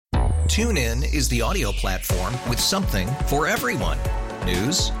TuneIn is the audio platform with something for everyone.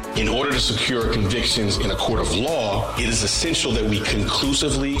 News. In order to secure convictions in a court of law, it is essential that we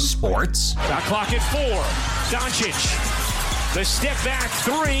conclusively. Sports. Shot clock at 4. Doncic. The step back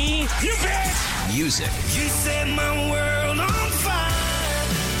 3. You bet. Music. You set my world on fire.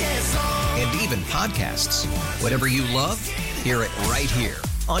 Yes, and even podcasts. Whatever you love, hear it right here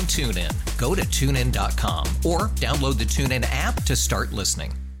on TuneIn. Go to TuneIn.com or download the TuneIn app to start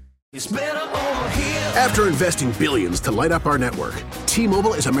listening. it's better over here. After investing billions to light up our network,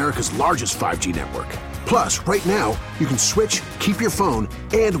 T-Mobile is America's largest 5G network. Plus, right now, you can switch, keep your phone,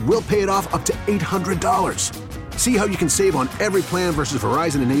 and we'll pay it off up to $800. See how you can save on every plan versus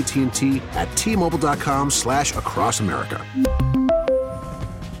Verizon and AT&T at T-Mobile.com/across America.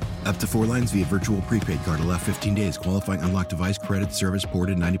 Up to 4 lines via virtual prepaid card. Allow 15 days. Qualifying unlocked device credit service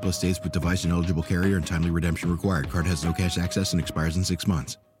ported 90+ states with device and eligible carrier and timely redemption required. Card has no cash access and expires in 6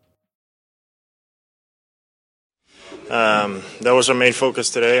 months. That was our main focus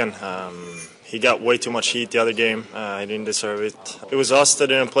today, and he got way too much heat the other game. He didn't deserve it. It was us that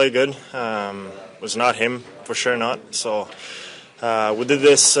didn't play good. It was not him, for sure not. So we did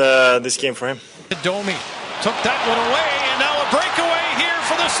this game for him. Domi took that one away, and now a breakaway here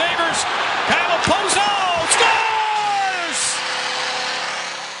for the Sabres. Kyle Pozo scores!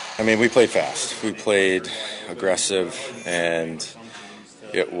 I mean, we played fast. We played aggressive, and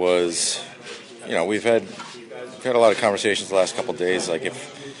it was, we've had a lot of conversations the last couple of days. Like,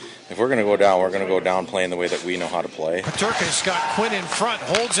 if we're going to go down, we're going to go down playing the way that we know how to play. Peterka's got Quinn in front,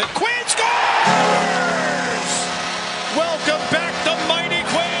 holds it. Quinn scores! Welcome back, the mighty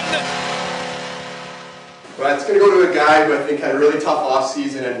Quinn! But it's going to go to a guy who I think had a really tough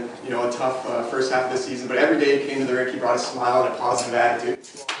offseason and, a tough first half of the season. But every day he came to the rink, he brought a smile and a positive attitude.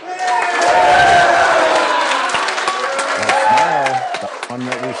 One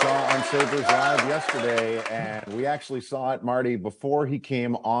that we saw on Sabres Live yesterday, and we actually saw it, Marty, before he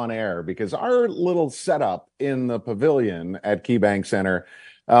came on air, because our little setup in the pavilion at KeyBank Center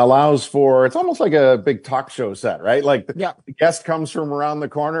allows for, it's almost like a big talk show set, right? Like the guest comes from around the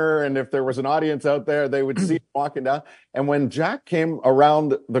corner, and if there was an audience out there, they would see him walking down. And when Jack came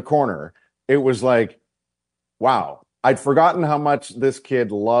around the corner, it was like, wow, I'd forgotten how much this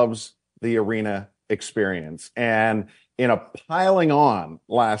kid loves the arena experience. And in a piling on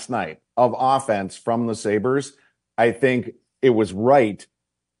last night of offense from the Sabres, I think it was right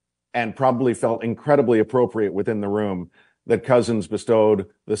and probably felt incredibly appropriate within the room that Cousins bestowed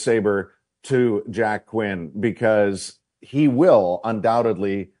the Sabre to Jack Quinn, because he will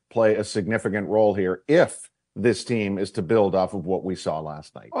undoubtedly play a significant role here if this team is to build off of what we saw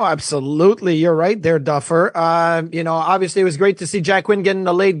last night. Oh, absolutely. You're right there, Duffer. Obviously it was great to see Jack Quinn getting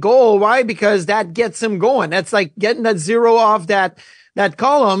a late goal. Why? Because that gets him going. That's like getting that zero off that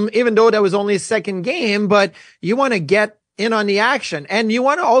column, even though that was only his second game, but you want to get in on the action, and you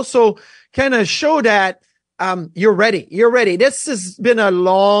want to also kind of show that, you're ready. You're ready. This has been a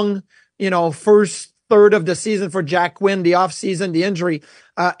long, first third of the season for Jack Quinn, the off season, the injury,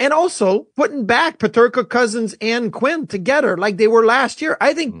 and also putting back Peterka, Cousins, and Quinn together like they were last year.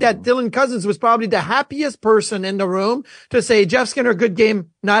 I think that Dylan Cousins was probably the happiest person in the room to say, Jeff Skinner, good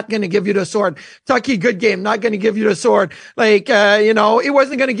game, not going to give you the sword. Tucky, good game, not going to give you the sword. Like, he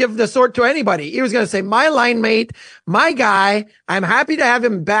wasn't going to give the sword to anybody. He was going to say, my line mate, my guy, I'm happy to have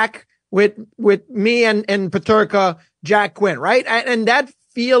him back with me and Peterka, Jack Quinn, right? And that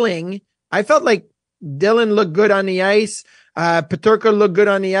feeling, I felt like Dylan looked good on the ice. Peterka looked good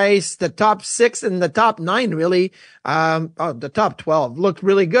on the ice. The top 6 and the top 9 really, the top 12 looked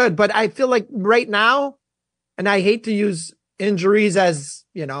really good. But I feel like right now, and I hate to use injuries as,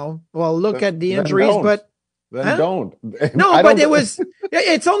 look at the injuries, but don't. No, but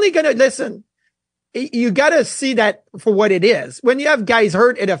it's only going to, listen, you got to see that for what it is. When you have guys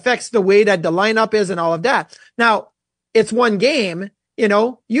hurt, it affects the way that the lineup is and all of that. Now, it's one game,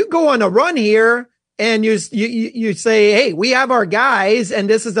 you go on a run here and you say, hey, we have our guys and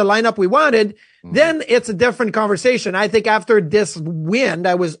this is the lineup we wanted. Then it's a different conversation. I think after this win,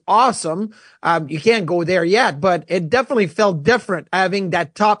 that was awesome. You can't go there yet, but it definitely felt different having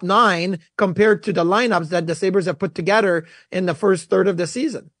that top 9 compared to the lineups that the Sabres have put together in the first third of the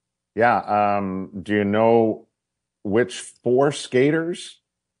season. Yeah. Do you know which 4 skaters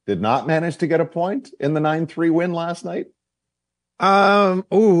did not manage to get a point in the 9-3 win last night? I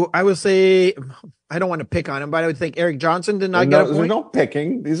would say, I don't want to pick on him, but I would think Eric Johnson did not get a point. There's no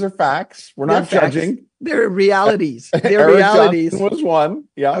picking. These are facts. We're not judging. They're realities. Eric Johnson was one.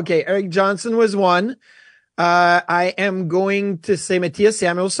 Yeah. Okay. Eric Johnson was one. I am going to say Matthias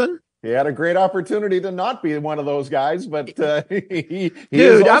Samuelsson. He had a great opportunity to not be one of those guys, but he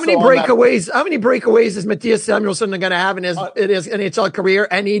dude, how many breakaways is Matthias Samuelsson going to have in his NHL career?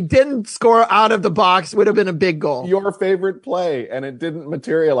 And he didn't score out of the box. Would have been a big goal. Your favorite play, and it didn't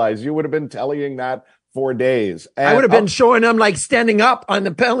materialize. You would have been telling that for days. And I would have been showing him like standing up on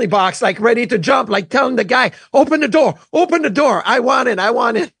the penalty box, like ready to jump, like telling the guy, open the door. I want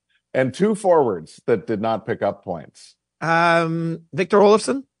it. And 2 forwards that did not pick up points. Victor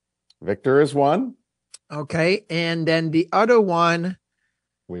Olofsson. Victor is one. Okay. And then the other one.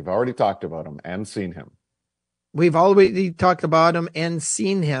 We've already talked about him and seen him. We've already talked about him and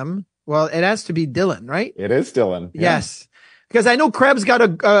seen him. Well, it has to be Dylan, right? It is Dylan. Yeah. Yes. Because I know Krebs got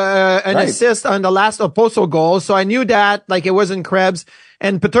an assist on the last Oposo goal. So I knew that, like, it wasn't Krebs.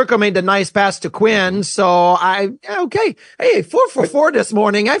 And Peterka made the nice pass to Quinn. So okay. Hey, 4 for 4 this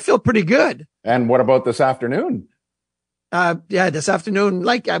morning. I feel pretty good. And what about this afternoon? This afternoon,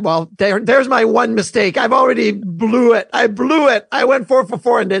 there's my one mistake. I've already blew it. I went 4 for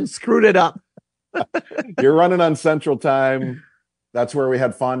 4 and then screwed it up. You're running on Central Time. That's where we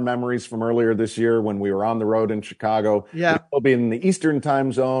had fond memories from earlier this year when we were on the road in Chicago. Yeah. We'll be in the Eastern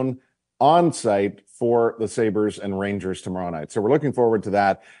Time Zone on site for the Sabres and Rangers tomorrow night. So we're looking forward to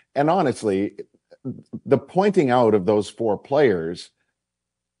that. And honestly, the pointing out of those 4 players,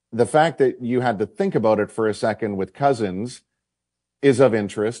 the fact that you had to think about it for a second with Cousins is of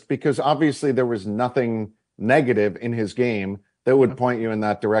interest because obviously there was nothing negative in his game that would point you in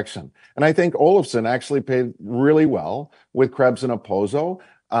that direction. And I think Olofsson actually played really well with Krebs and Oposo.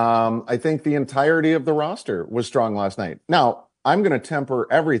 I think the entirety of the roster was strong last night. Now, I'm going to temper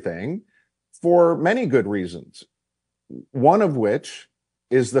everything for many good reasons. One of which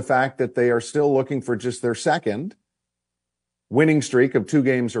is the fact that they are still looking for just their second winning streak of 2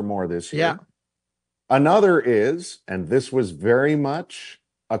 games or more this year. Yeah. Another is, and this was very much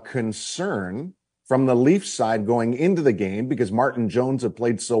a concern from the Leafs side going into the game because Martin Jones had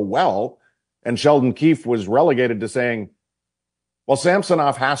played so well and Sheldon Keefe was relegated to saying, well,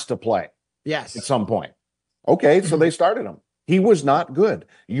 Samsonov has to play. Yes. At some point. Okay, so they started him. He was not good.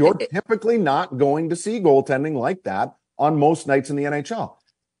 You're typically not going to see goaltending like that on most nights in the NHL.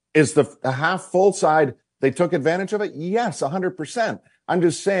 Is the half full side, they took advantage of it? Yes, 100%. I'm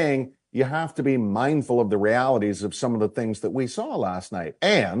just saying you have to be mindful of the realities of some of the things that we saw last night.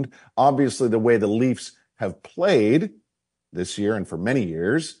 And obviously the way the Leafs have played this year and for many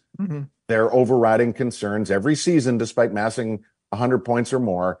years, their overriding concerns every season, despite massing 100 points or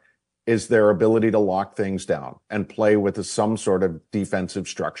more, is their ability to lock things down and play with some sort of defensive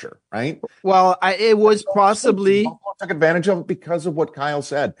structure, right? Well, it was possibly... took advantage of it because of what Kyle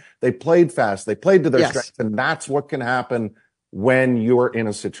said. They played fast. They played to their strengths, and that's what can happen when you're in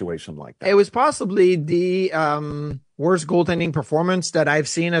a situation like that. It was possibly the worst goaltending performance that I've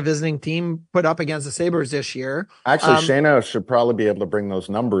seen a visiting team put up against the Sabres this year. Actually, Shayna should probably be able to bring those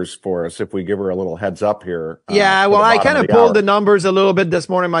numbers for us if we give her a little heads up here. I kind of pulled the numbers a little bit this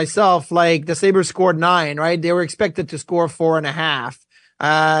morning myself. Like the Sabres scored 9, right? They were expected to score 4.5.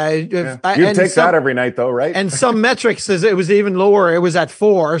 You'd take that every night though, right? And some metrics says it was even lower. It was at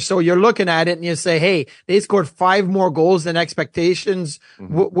 4. So you're looking at it and you say, hey, they scored 5 more goals than expectations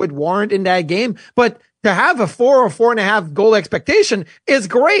would warrant in that game. But to have a 4 or 4.5 goal expectation is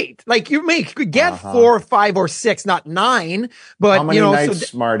great. Like you could get 4, 5, or 6, not 9. But how many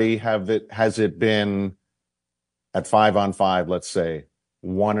nights, Marty, has it been at 5-on-5, let's say?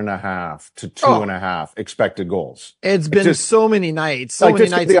 1.5 to 2.5 expected goals. It's been just so many nights. Give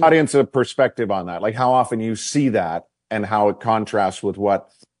the audience a perspective on that. Like how often you see that and how it contrasts with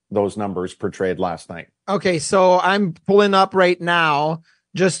what those numbers portrayed last night. Okay, so I'm pulling up right now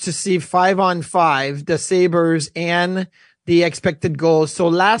just to see 5-on-5, the Sabres and the expected goals. So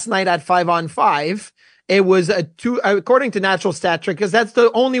last night at 5-on-5, it was a 2, according to Natural Stat Trick, because that's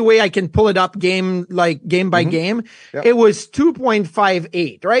the only way I can pull it up game by game. Yep. It was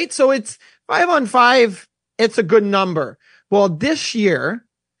 2.58, right? So it's 5-on-5. It's a good number. Well, this year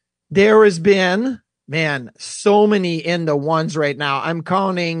there has been, so many in the ones right now. I'm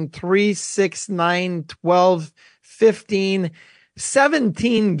counting 3, 6, 9, 12, 15,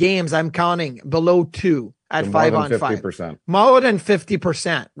 17 games. I'm counting below 2. At 5-on-5, more than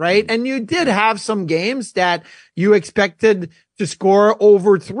 50%, right? And you did have some games that you expected to score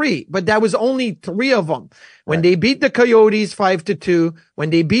over 3, but that was only 3 of them. When they beat the Coyotes 5-2,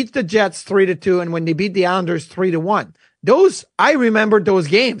 when they beat the Jets 3-2, and when they beat the Islanders 3-1, I remembered those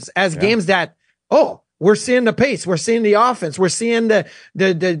games as games that, we're seeing the pace, we're seeing the offense, we're seeing the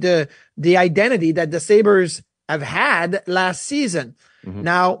identity that the Sabres have had last season.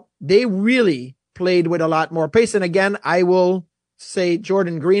 Now they really played with a lot more pace. And again, I will say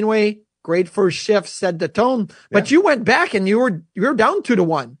Jordan Greenway, great first shift, set the tone. But you went back and you were down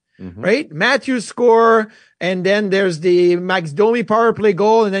 2-1, right? Matthews score, and then there's the Max Domi power play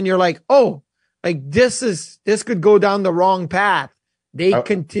goal, and then you're like, oh, like this could go down the wrong path. They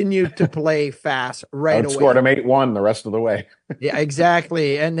continued to play fast right away. Outscored them 8-1 the rest of the way. Yeah,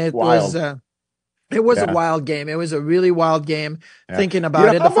 exactly. And it was a wild game. It was a really wild game. Thinking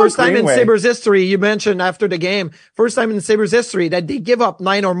about it. The first time in Sabres history, you mentioned after the game, first time in Sabres history that they give up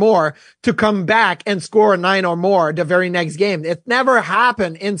 9 or more to come back and score 9 or more the very next game. It never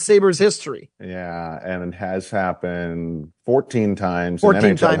happened in Sabres history. Yeah, and it has happened 14 times in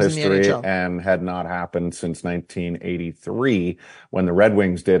NHL history and had not happened since 1983 when the Red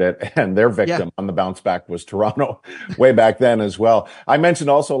Wings did it, and their victim on the bounce back was Toronto way back then as well. I mentioned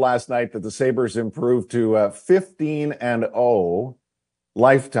also last night that the Sabres improved to 15-0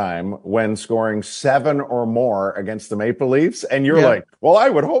 lifetime when scoring 7 or more against the Maple Leafs. And you're like, well, I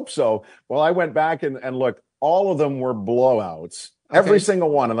would hope so. Well, I went back and looked, all of them were blowouts. Every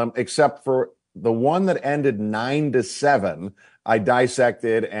single one of them, except for the one that ended 9-7, I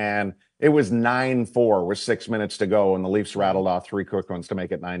dissected, and it was 9-4 with 6 minutes to go, and the Leafs rattled off 3 quick ones to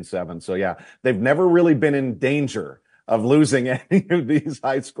make it 9-7. So yeah, they've never really been in danger of losing any of these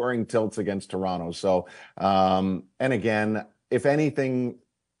high-scoring tilts against Toronto. So, and again, if anything,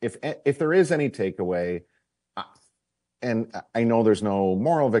 if there is any takeaway, and I know there's no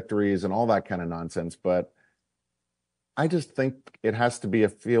moral victories and all that kind of nonsense, but I just think it has to be a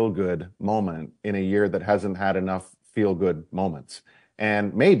feel-good moment in a year that hasn't had enough feel-good moments.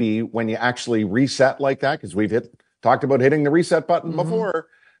 And maybe when you actually reset like that, because we've talked about hitting the reset button before,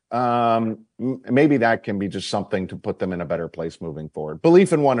 maybe that can be just something to put them in a better place moving forward.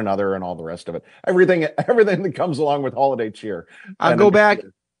 Belief in one another and all the rest of it. Everything that comes along with holiday cheer. I'll go back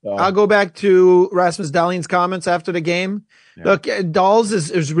to Rasmus Dahlin's comments after the game. Yeah. Look, Dahls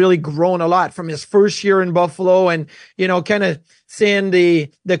is really grown a lot from his first year in Buffalo, and, kind of saying the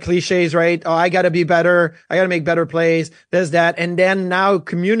cliches, right? Oh, I got to be better. I got to make better plays. There's that. And then now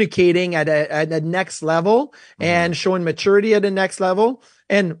communicating at a next level and showing maturity at the next level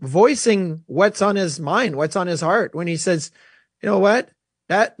and voicing what's on his mind, what's on his heart when he says, you know what?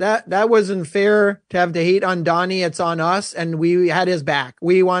 That wasn't fair to have the hate on Donnie. It's on us. And we had his back.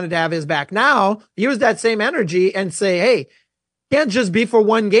 We wanted to have his back. Now use that same energy and say, hey, can't just be for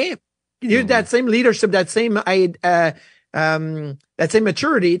one game. Use that same leadership, that same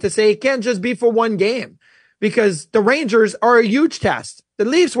maturity to say it can't just be for one game, because the Rangers are a huge test. The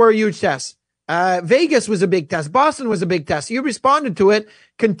Leafs were a huge test. Vegas was a big test. Boston was a big test. You responded to it.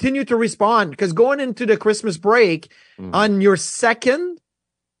 Continue to respond, because going into the Christmas break on your second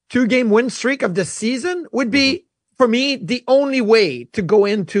 2-game win streak of the season would be, for me, the only way to go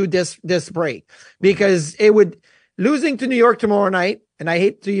into this break, because losing to New York tomorrow night, and I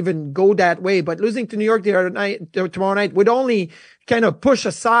hate to even go that way, but losing to New York tomorrow night would only kind of push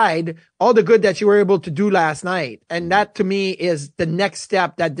aside all the good that you were able to do last night. And that to me is the next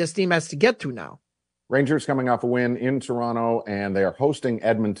step that this team has to get to now. Rangers coming off a win in Toronto, and they are hosting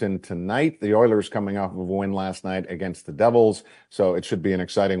Edmonton tonight. The Oilers coming off of a win last night against the Devils, so it should be an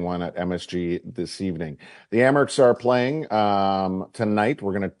exciting one at MSG this evening. The Amerks are playing tonight.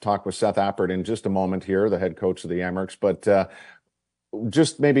 We're going to talk with Seth Appert in just a moment here, the head coach of the Amerks, but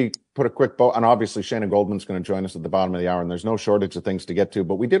just maybe put a quick bow, and obviously Shayna Goldman's going to join us at the bottom of the hour, and there's no shortage of things to get to,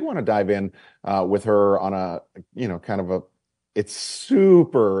 but we did want to dive in with her on a, it's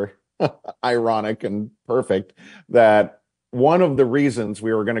super ironic and perfect that one of the reasons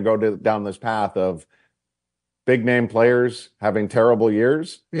we were going to go down this path of big name players having terrible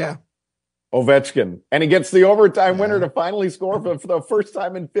years. Yeah. Ovechkin. And he gets the overtime winner to finally score for the first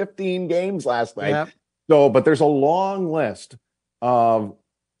time in 15 games last night. Yeah. So, but there's a long list of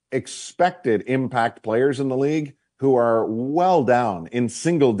expected impact players in the league who are well down in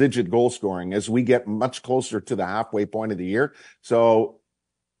single digit goal scoring as we get much closer to the halfway point of the year. So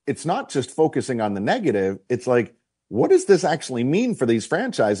it's not just focusing on the negative. It's like, what does this actually mean for these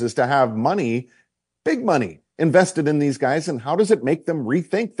franchises to have money, big money, invested in these guys? And how does it make them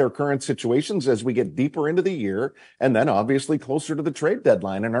rethink their current situations as we get deeper into the year and then obviously closer to the trade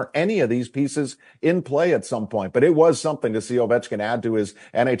deadline? And are any of these pieces in play at some point? But it was something to see Ovechkin add to his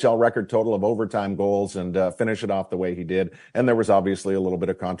NHL record total of overtime goals and finish it off the way he did. And there was obviously a little bit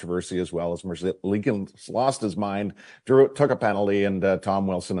of controversy as well, as Merzlikins lost his mind, took a penalty, and Tom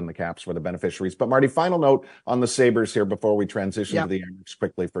Wilson and the Caps were the beneficiaries. But Marty, final note on the Sabres here before we transition to the Amerks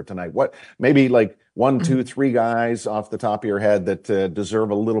quickly for tonight. What maybe like 1, 2, 3 guys off the top of your head that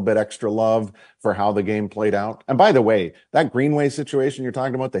deserve a little bit extra love for how the game played out? And by the way, that Greenway situation you're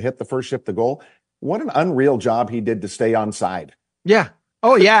talking about, to hit the first shift, the goal, what an unreal job he did to stay onside. Yeah.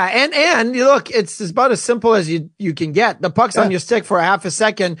 Oh yeah. And look, it's about as simple as you can get. The puck's on your stick for a half a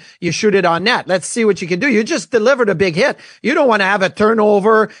second. You shoot it on net. Let's see what you can do. You just delivered a big hit. You don't want to have a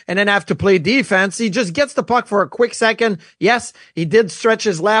turnover and then have to play defense. He just gets the puck for a quick second. Yes, he did stretch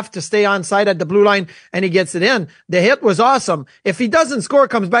his left to stay on side at the blue line and he gets it in. The hit was awesome. If he doesn't score,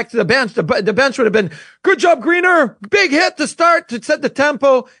 comes back to the bench, the bench would have been, good job, Greener. Big hit to start to set the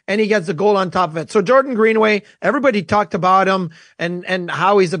tempo, and he gets the goal on top of it. So Jordan Greenway, everybody talked about him and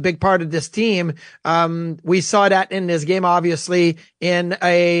how he's a big part of this team. We saw that in this game, obviously, in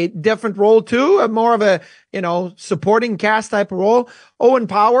a different role too, more of a, supporting cast type of role. Owen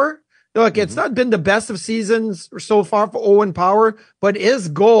Power, look, it's not been the best of seasons so far for Owen Power, but his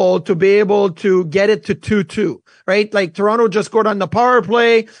goal to be able to get it to 2-2, right? Like Toronto just scored on the power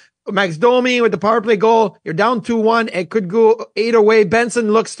play. Max Domi with the power play goal. You're down 2-1. It could go either way.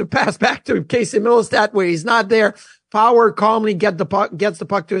 Benson looks to pass back to Casey Middlestat where he's not there. Power calmly gets the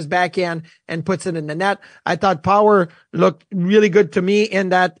puck to his backhand and puts it in the net. I thought Power looked really good to me in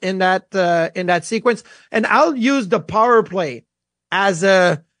that sequence. And I'll use the power play as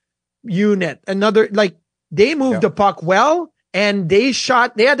a unit. They moved the puck well and they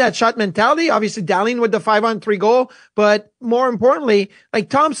had that shot mentality. Obviously Dahling with the 5-on-3 goal, but more importantly, like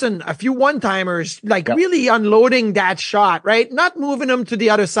Thompson, a few one-timers, really unloading that shot, right? Not moving him to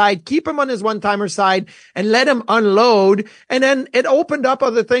the other side, keep him on his one-timer side and let him unload. And then it opened up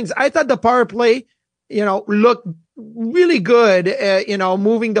other things. I thought the power play, looked really good,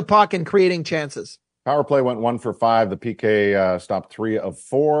 moving the puck and creating chances. Power play went 1 for 5. The PK stopped 3 of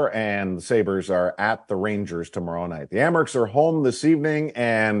 4, and the Sabres are at the Rangers tomorrow night. The Amherst are home this evening,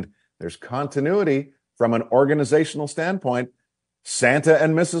 and there's continuity from an organizational standpoint. Santa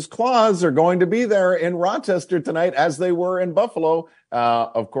and Mrs. Claus are going to be there in Rochester tonight, as they were in Buffalo.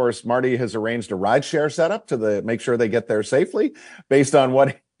 Of course, Marty has arranged a rideshare setup to make sure they get there safely, based on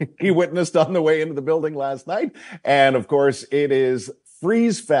what he witnessed on the way into the building last night. And of course, it is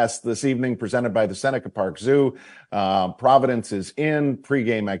Freeze Fest this evening, presented by the Seneca Park Zoo. Providence is in.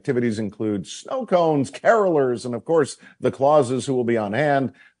 Pre-game activities include snow cones, carolers, and of course, the Clauses who will be on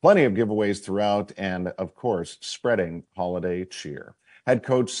hand. Plenty of giveaways throughout, and of course, spreading holiday cheer. Head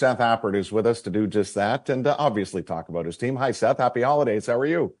coach Seth Appert is with us to do just that, and to obviously talk about his team. Hi, Seth. Happy holidays. How are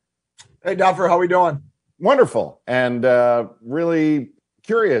you? Hey, Duffer. How are we doing? Wonderful. And really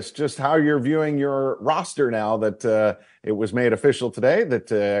curious just how you're viewing your roster now that it was made official today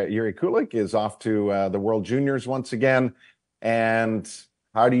that Yuri Kulik is off to the World Juniors once again. And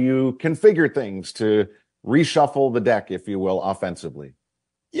how do you configure things to reshuffle the deck, if you will, offensively?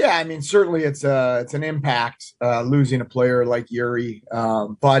 Yeah, I mean, certainly it's an impact losing a player like Yuri.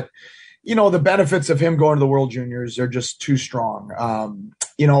 But, the benefits of him going to the World Juniors are just too strong.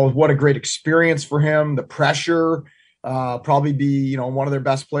 What a great experience for him. The pressure, probably be, one of their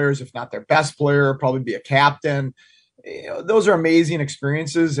best players, if not their best player, probably be a captain. Those are amazing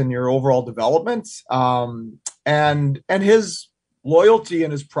experiences in your overall development. And his loyalty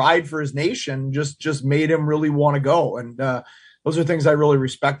and his pride for his nation just made him really want to go. And those are things I really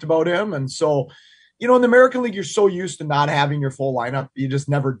respect about him. And so, in the American League, you're so used to not having your full lineup. You just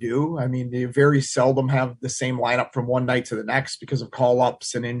never do. I mean, you very seldom have the same lineup from one night to the next because of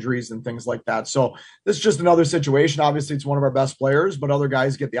call-ups and injuries and things like that. So this is just another situation. Obviously, it's one of our best players, but other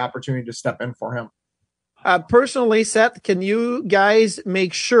guys get the opportunity to step in for him. Personally, Seth, can you guys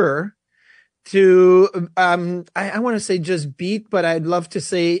make sure to, I want to say just beat, but I'd love to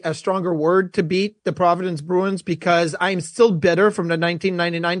say a stronger word to beat the Providence Bruins, because I'm still bitter from the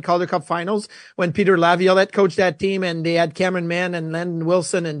 1999 Calder Cup finals when Peter Laviolette coached that team and they had Cameron Mann and Len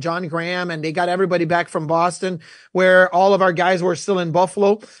Wilson and John Graham and they got everybody back from Boston, where all of our guys were still in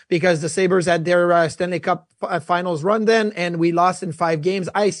Buffalo because the Sabres had their Stanley Cup finals run then, and we lost in 5 games.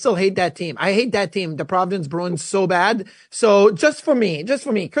 I still hate that team. I hate that team, the Providence Bruins, so bad. So just for me,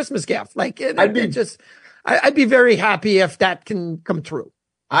 Christmas gift. I'd be very happy if that can come true.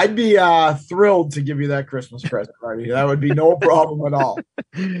 I'd be thrilled to give you that Christmas present, Marty. That would be no problem at all.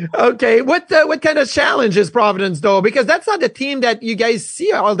 Okay. What kind of challenge is Providence, though? Because that's not a team that you guys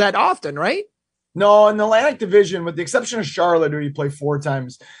see all that often, right? No, in the Atlantic Division, with the exception of Charlotte, who you play 4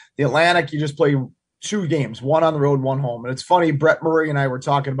 times, the Atlantic, you just play 2 games, 1 on the road, 1 home. And it's funny, Brett Murray and I were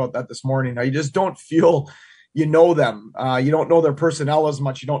talking about that this morning. Now, you just don't feel you know them. You don't know their personnel as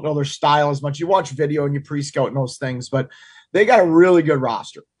much. You don't know their style as much. You watch video and you pre-scout and those things, but they got a really good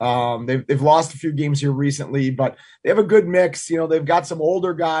roster. They've lost a few games here recently, but they have a good mix. They've got some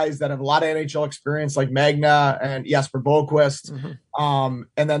older guys that have a lot of NHL experience, like Magna and Jesper Boquist. Mm-hmm.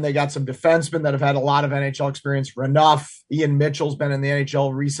 And then they got some defensemen that have had a lot of NHL experience. Renouf, Ian Mitchell's been in the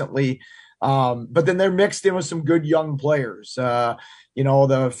NHL recently. But then they're mixed in with some good young players. The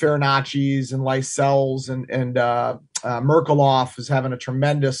Farinaccis and Lysells and Merkelhoff is having a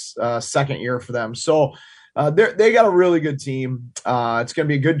tremendous second year for them. So they got a really good team. It's going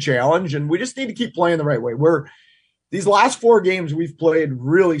to be a good challenge, and we just need to keep playing the right way. These last 4 games, we've played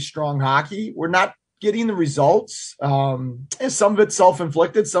really strong hockey. We're not getting the results. And some of it's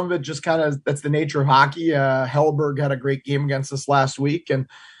self-inflicted. Some of it just kind of, that's the nature of hockey. Hellberg had a great game against us last week.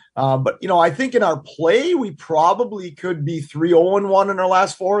 But I think in our play, we probably could be 3-0-1 in our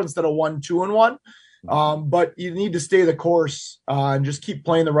last 4 instead of 1-2-1. But you need to stay the course and just keep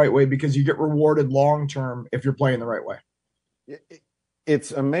playing the right way, because you get rewarded long-term if you're playing the right way.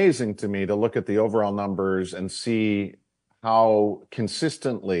 It's amazing to me to look at the overall numbers and see how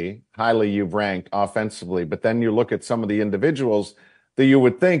consistently highly you've ranked offensively, but then you look at some of the individuals that you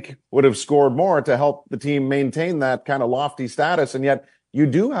would think would have scored more to help the team maintain that kind of lofty status. And yet you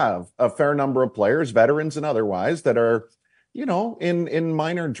do have a fair number of players, veterans and otherwise, that are, in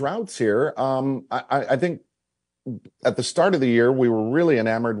minor droughts here. I think at the start of the year, we were really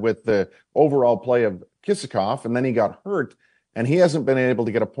enamored with the overall play of Kisakov, and then he got hurt, and he hasn't been able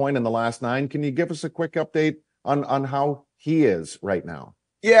to get a point in the last 9. Can you give us a quick update on how he is right now?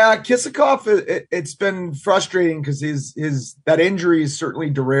 Yeah, Kisakov, it's been frustrating because that injury has certainly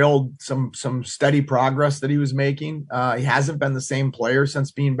derailed some steady progress that he was making. He hasn't been the same player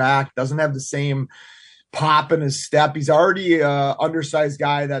since being back. Doesn't have the same pop in his step. He's already an undersized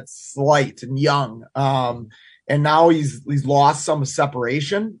guy that's slight and young, and now he's lost some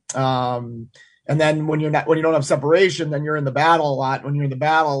separation. And then when you don't have separation, then you're in the battle a lot. When you're in the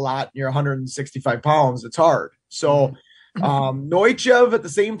battle a lot, you're 165 pounds. It's hard. So Neuchev at the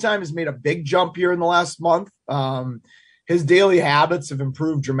same time has made a big jump here in the last month. His daily habits have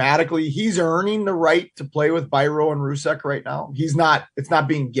improved dramatically. He's earning the right to play with Byro and Rusek right now. It's not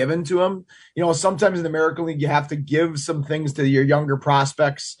being given to him. Sometimes in the American League, you have to give some things to your younger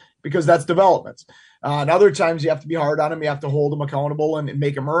prospects because that's development. And other times you have to be hard on him. You have to hold him accountable and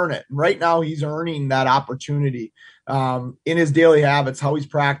make him earn it. And right now he's earning that opportunity in his daily habits, how he's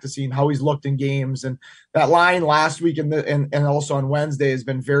practicing, how he's looked in games. And that line last week and also on Wednesday has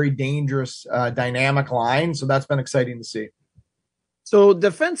been very dangerous, dynamic line. So that's been exciting to see. So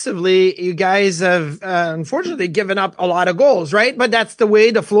defensively, you guys have unfortunately given up a lot of goals, right? But that's the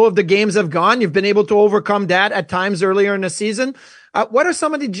way the flow of the games have gone. You've been able to overcome that at times earlier in the season. What are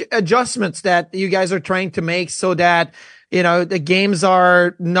some of the adjustments that you guys are trying to make so that, the games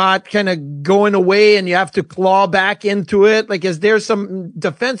are not kind of going away and you have to claw back into it? Like, is there some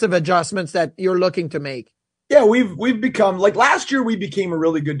defensive adjustments that you're looking to make? Yeah, we've become, like last year, we became a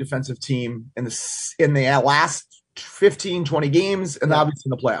really good defensive team in the last 15, 20 games, and obviously in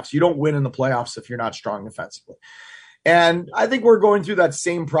the playoffs. You don't win in the playoffs if you're not strong defensively. And I think we're going through that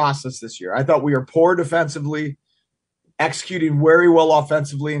same process this year. I thought we were poor defensively, executing very well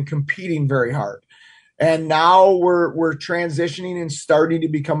offensively, and competing very hard. And now we're transitioning and starting to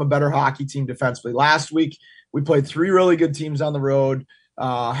become a better hockey team defensively. Last week, we played 3 really good teams on the road,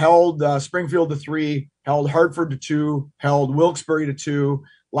 held Springfield to 3, held Hartford to 2, held Wilkes-Barre to 2.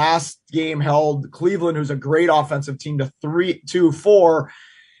 Last game held Cleveland, who's a great offensive team, to 3-4.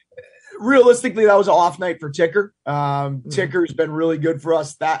 Realistically, that was an off night for Ticker. Ticker's been really good for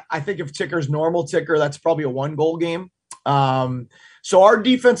us. I think if Ticker's normal Ticker, that's probably a 1-goal game. So our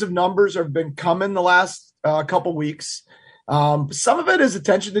defensive numbers have been coming the last couple weeks. Some of it is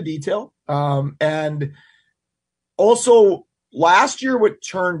attention to detail. And also last year, what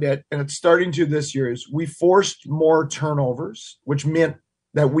turned it, and it's starting to this year, is we forced more turnovers, which meant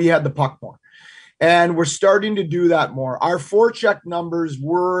that we had the puck more. And we're starting to do that more. Our forecheck numbers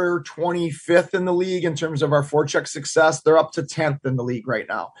were 25th in the league in terms of our forecheck success. They're up to 10th in the league right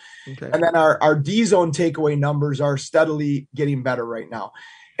now. Okay. And then our D-zone takeaway numbers are steadily getting better right now.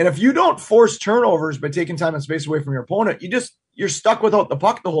 And if you don't force turnovers by taking time and space away from your opponent, you're stuck without the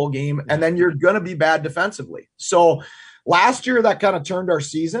puck the whole game, and then you're going to be bad defensively. So last year, that kind of turned our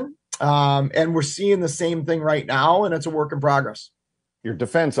season, and we're seeing the same thing right now, and it's a work in progress. Your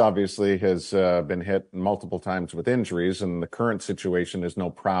defense obviously has been hit multiple times with injuries, and the current situation is no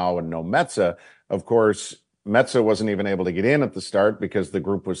Prow and no Metza. Of course, Metza wasn't even able to get in at the start because the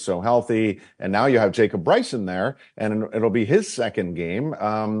group was so healthy, and now you have Jacob Bryson there, and it'll be his second game.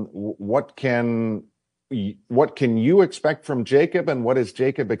 What can you expect from Jacob, and what is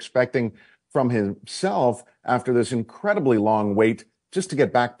Jacob expecting from himself after this incredibly long wait just to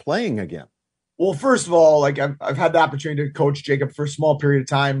get back playing again? Well, first of all, like I've had the opportunity to coach Jacob for a small period of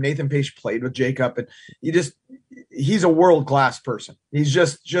time. Nathan Page played with Jacob, and he's a world-class person. He's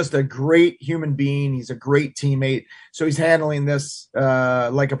just a great human being. He's a great teammate. So he's handling this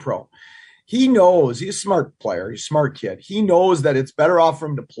like a pro. he knows, he's a smart player, he's a smart kid. He knows that it's better off for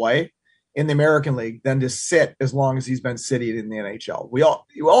him to play in the American League than to sit as long as he's been sitting in the NHL. We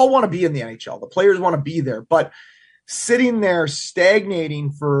all want to be in the NHL. The players want to be there, but sitting there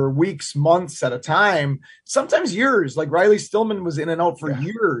stagnating for weeks, months at a time, sometimes years, like Riley Stillman was in and out for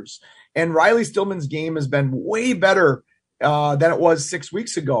years. And Riley Stillman's game has been way better than it was 6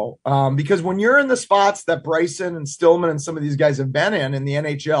 weeks ago. Because when you're in the spots that Bryson and Stillman and some of these guys have been in the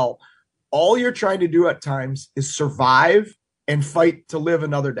NHL, all you're trying to do at times is survive and fight to live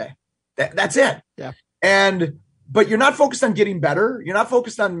another day. That's it. Yeah. But you're not focused on getting better. You're not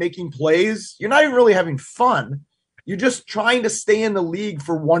focused on making plays. You're not even really having fun. You're just trying to stay in the league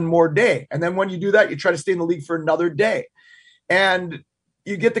for one more day. And then when you do that, you try to stay in the league for another day. And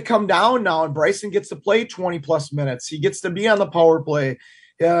you get to come down now, and Bryson gets to play 20 plus minutes. He gets to be on the power play.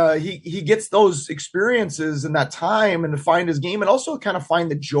 He gets those experiences and that time and to find his game and also kind of find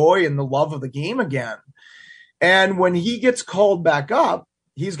the joy and the love of the game again. And when he gets called back up,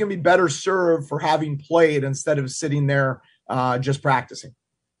 he's going to be better served for having played instead of sitting there just practicing.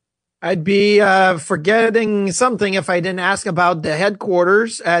 I'd be forgetting something if I didn't ask about the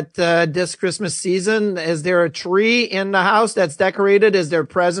headquarters at this Christmas season. Is there a tree in the house that's decorated? Is there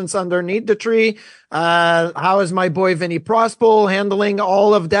presents underneath the tree? How is my boy Vinny Prospol handling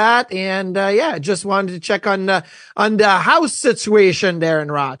all of that? And just wanted to check on the house situation there in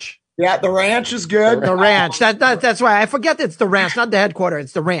Roch. Yeah, the ranch is good. The ranch. That's why I forget it's the ranch, not the headquarters.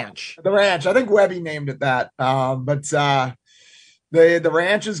 It's the ranch. The ranch. I think Webby named it that. The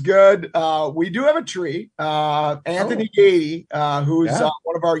ranch is good. We do have a tree. Anthony Gady, who's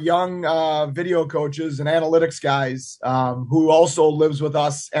one of our young video coaches and analytics guys, who also lives with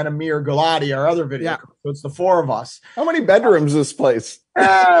us, and Amir Gulati, our other video coach. So it's the four of us. How many bedrooms is this place?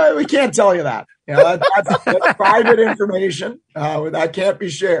 We can't tell you that. That's private information that can't be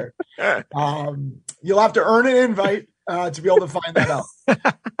shared. You'll have to earn an invite to be able to find that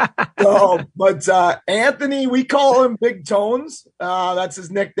out. But Anthony, we call him Big Tones. That's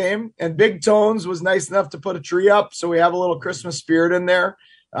his nickname. And Big Tones was nice enough to put a tree up, so we have a little Christmas spirit in there.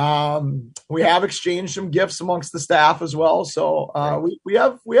 We have exchanged some gifts amongst the staff as well. So we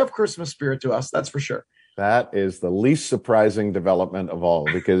have Christmas spirit to us. That's for sure. That is the least surprising development of all,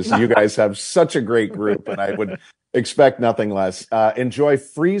 because you guys have such a great group, and I would expect nothing less. Enjoy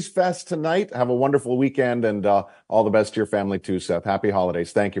Freeze Fest tonight. Have a wonderful weekend, and all the best to your family too, Seth. Happy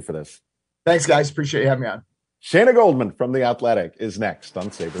holidays. Thank you for this. Thanks, guys. Appreciate you having me on. Shayna Goldman from The Athletic is next on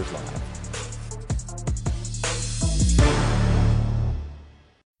Sabres Live.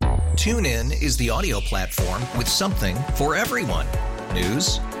 TuneIn is the audio platform with something for everyone.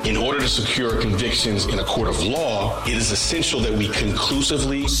 News. In order to secure convictions in a court of law, it is essential that we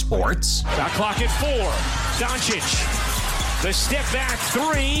conclusively. Sports. Shot clock at 4. Doncic. The step back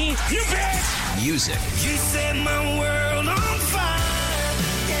 3. You bet. Music. You set my world on fire.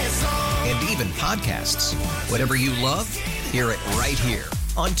 Yes, and even podcasts. Whatever you love, hear it right here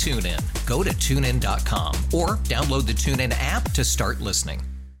on TuneIn. Go to TuneIn.com or download the TuneIn app to start listening.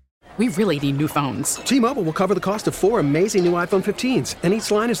 We really need new phones. T-Mobile will cover the cost of 4 amazing new iPhone 15s, and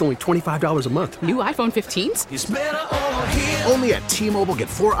each line is only $25 a month. New iPhone 15s? It's better over here. Only at T-Mobile, get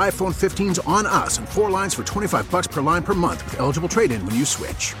 4 iPhone 15s on us and 4 lines for $25 per line per month with eligible trade-in when you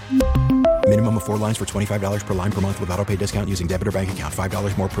switch. Minimum of 4 lines for $25 per line per month with autopay discount using debit or bank account.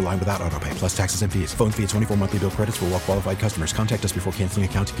 $5 more per line without autopay, plus taxes and fees. Phone fee at 24 monthly bill credits for well-qualified customers. Contact us before canceling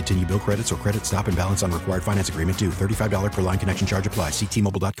account to continue bill credits or credit stop and balance on required finance agreement due. $35 per line connection charge applies. See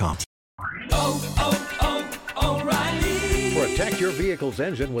T-Mobile.com. O'Reilly. Protect your vehicle's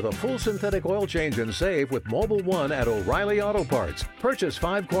engine with a full synthetic oil change and save with Mobil 1 at O'Reilly Auto Parts. Purchase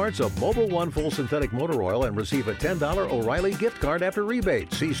 5 quarts of Mobil 1 full synthetic motor oil and receive a $10 O'Reilly gift card after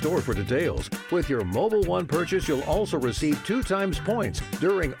rebate. See store for details. With your Mobil 1 purchase, you'll also receive 2 times points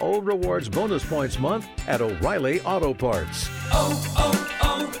during O Rewards Bonus Points Month at O'Reilly Auto Parts.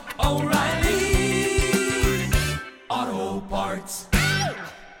 O'Reilly Auto Parts.